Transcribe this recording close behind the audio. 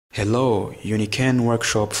Hello, Unican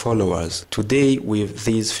Workshop followers. Today with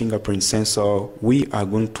this fingerprint sensor, we are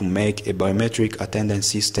going to make a biometric attendance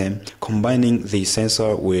system combining the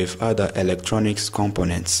sensor with other electronics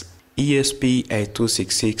components.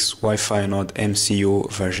 ESP8266 Wi-Fi Node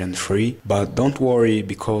MCU version 3, but don't worry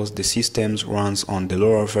because the system runs on the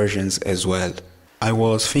lower versions as well. I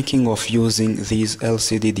was thinking of using this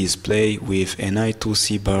LCD display with an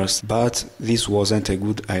I2C bus, but this wasn't a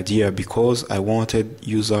good idea because I wanted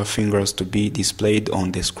user fingers to be displayed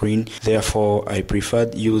on the screen. Therefore, I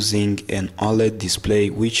preferred using an OLED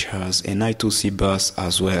display which has an I2C bus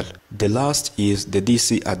as well. The last is the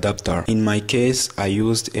DC adapter. In my case, I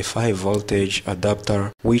used a 5 voltage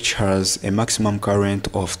adapter which has a maximum current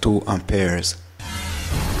of 2 amperes.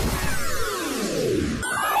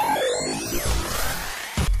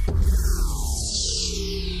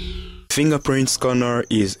 Fingerprint scanner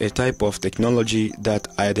is a type of technology that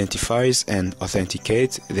identifies and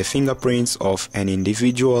authenticates the fingerprints of an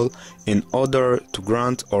individual in order to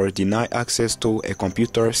grant or deny access to a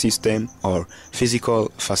computer system or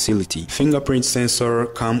physical facility. Fingerprint sensor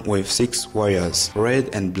come with 6 wires.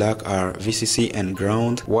 Red and black are VCC and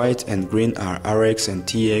ground, white and green are RX and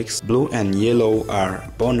TX, blue and yellow are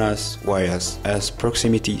bonus wires as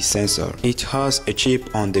proximity sensor. It has a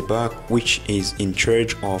chip on the back which is in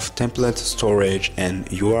charge of template storage and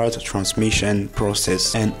UART transmission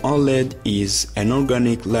process. An OLED is an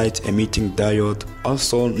organic light emitting diode,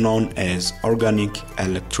 also known as organic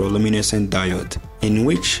electroluminescent diode, in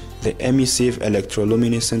which the emissive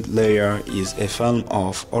electroluminescent layer is a film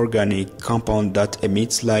of organic compound that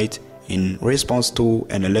emits light in response to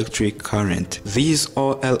an electric current. This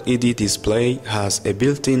OLED display has a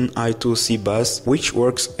built-in I2C bus which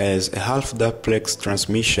works as a half duplex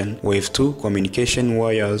transmission with 2 communication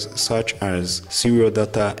wires such as serial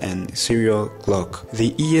data and serial clock.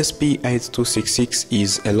 The ESP8266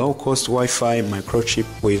 is a low-cost Wi-Fi microchip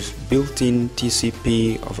with built-in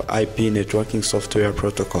TCP over IP networking software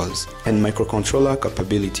protocols and microcontroller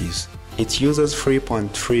capabilities. It uses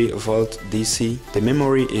 3.3 volt DC. The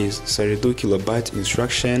memory is 32 kilobyte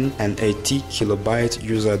instruction and 80 kilobyte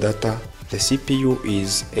user data. The CPU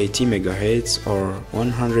is 80 MHz or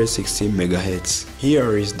 160 MHz.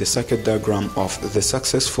 Here is the circuit diagram of the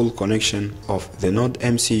successful connection of the Node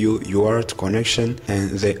MCU UART connection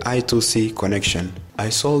and the I2C connection. I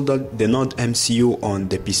soldered the Node MCU on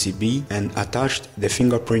the PCB and attached the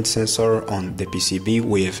fingerprint sensor on the PCB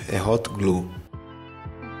with a hot glue.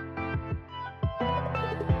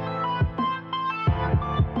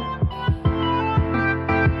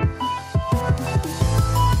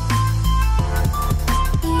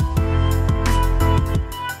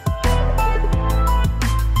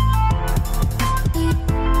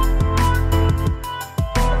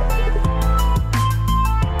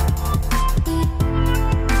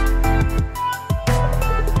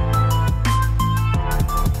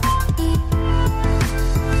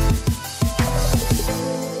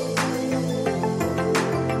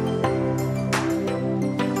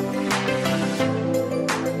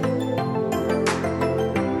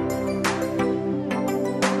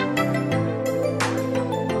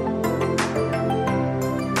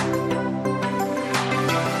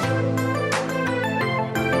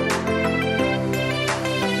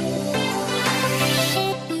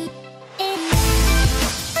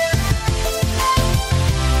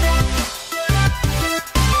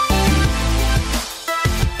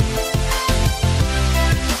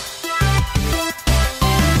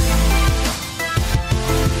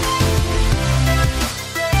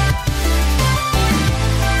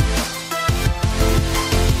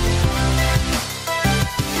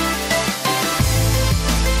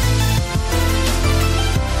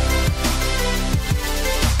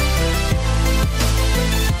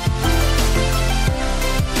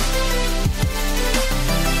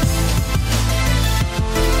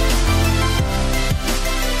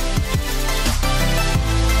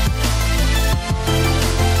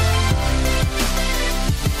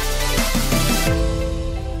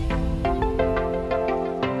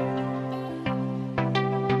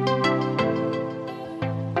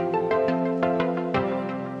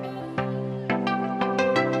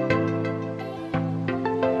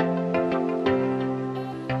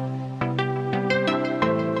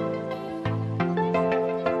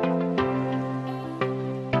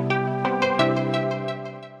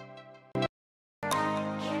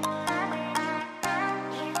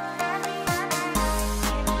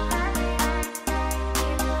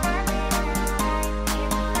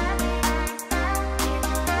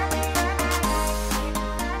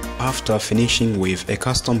 After finishing with a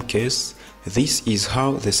custom case, this is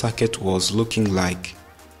how the circuit was looking like.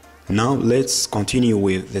 Now let's continue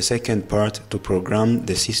with the second part to program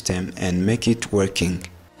the system and make it working.